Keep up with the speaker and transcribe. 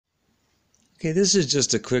Okay, this is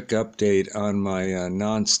just a quick update on my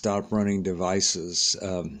non-stop running devices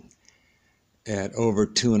at over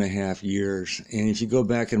 2.5 years. And if you go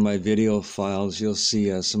back in my video files, you'll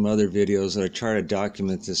see some other videos that I try to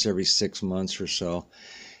document this every 6 months or so.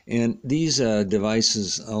 And these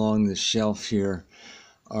devices along the shelf here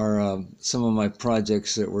are some of my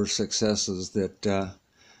projects that were successes that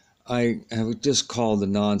I have just called the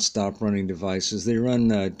non-stop running devices. They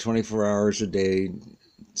run 24 hours a day,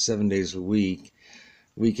 7 days a week,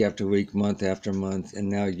 week after week, month after month, and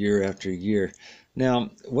now year after year. Now,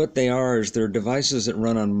 what they are is they're devices that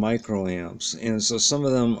run on microamps, and so some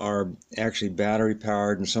of them are actually battery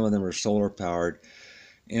powered and some of them are solar powered.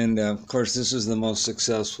 And of course, this is the most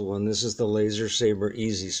successful one. This is the Lasersaber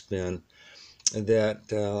Easy Spin that,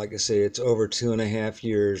 like I say, it's over 2.5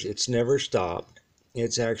 years. It's never stopped.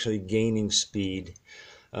 It's actually gaining speed.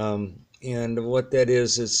 And what that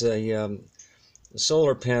is, it's a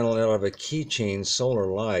solar panel out of a keychain solar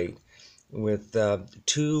light with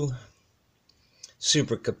two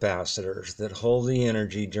supercapacitors that hold the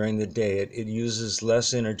energy during the day. It uses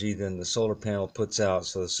less energy than the solar panel puts out,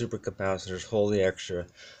 so the supercapacitors hold the extra.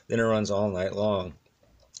 Then it runs all night long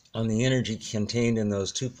on the energy contained in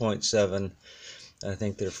those 2.7, I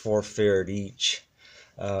think they're 4 farad each,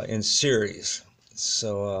 in series.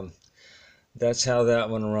 So that's how that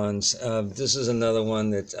one runs. This is another one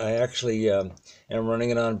that I actually am running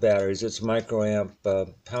it on batteries. It's microamp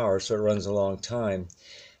power, so it runs a long time.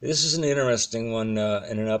 This is an interesting one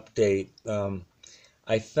and an update.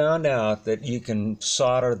 I found out that you can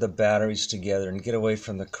solder the batteries together and get away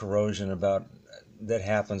from the corrosion that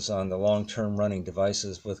happens on the long-term running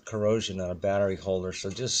devices with corrosion on a battery holder. So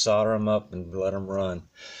just solder them up and let them run.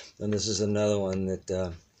 And this is another one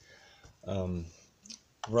that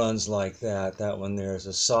runs like that. That one there is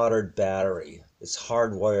a soldered battery. It's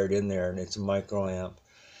hardwired in there and it's a microamp.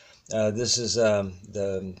 This is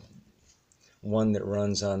the one that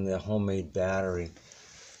runs on the homemade battery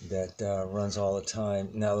that runs all the time.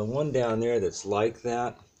 Now the one down there that's like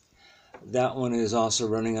that one is also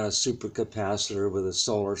running on a supercapacitor with a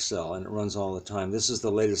solar cell, and it runs all the time. This is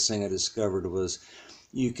the latest thing I discovered, was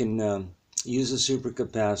you can use a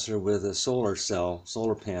supercapacitor with a solar cell,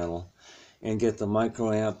 solar panel, and get the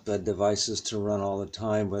microamp devices to run all the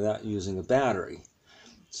time without using a battery.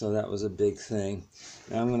 So that was a big thing.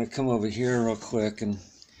 Now I'm going to come over here real quick and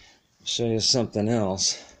show you something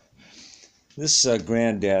else. This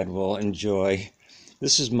granddad will enjoy.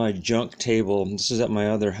 This is my junk table. This is at my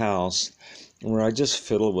other house where I just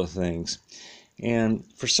fiddle with things. And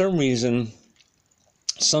for some reason,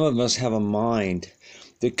 some of us have a mind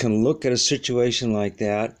that can look at a situation like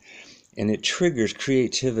that and it triggers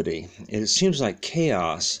creativity. It seems like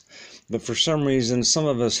chaos, but for some reason, some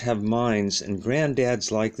of us have minds, and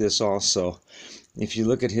granddad's like this also. If you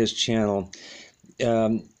look at his channel,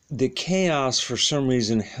 the chaos for some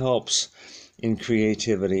reason helps in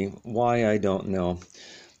creativity. Why, I don't know.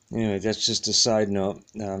 Anyway, that's just a side note.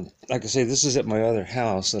 Like I say, this is at my other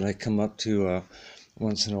house that I come up to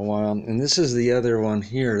once in a while. And this is the other one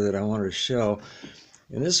here that I wanted to show.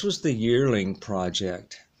 And this was the Yearling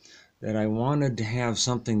project that I wanted to have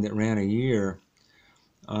something that ran a year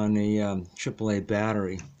on a AAA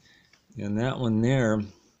battery. And that one there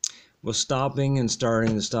was stopping and starting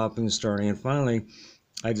and stopping and starting. And finally,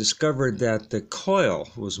 I discovered that the coil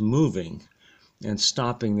was moving and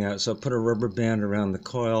stopping that. So I put a rubber band around the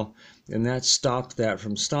coil, and that stopped that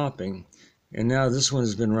from stopping. And now this one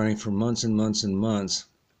has been running for months and months and months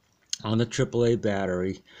on the AAA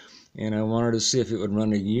battery. And I wanted to see if it would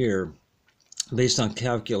run a year based on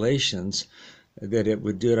calculations that it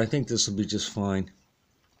would do it. I think this will be just fine.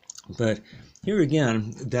 But here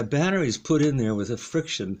again, that battery is put in there with a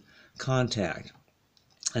friction contact.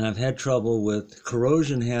 And I've had trouble with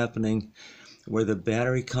corrosion happening where the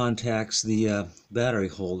battery contacts the battery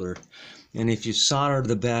holder. And if you solder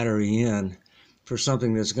the battery in for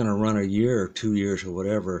something that's going to run a year or 2 years or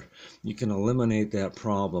whatever, you can eliminate that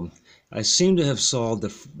problem. I seem to have solved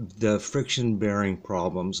the friction bearing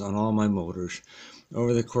problems on all my motors.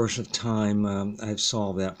 Over the course of time, I've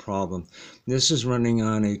solved that problem. This is running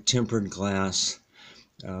on a tempered glass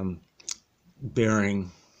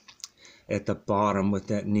bearing at the bottom with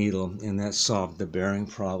that needle, and that solved the bearing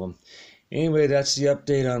problem. Anyway, that's the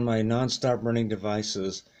update on my non-stop running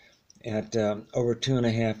devices at over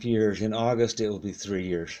 2.5 years. In August, it will be 3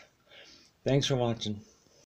 years. Thanks for watching.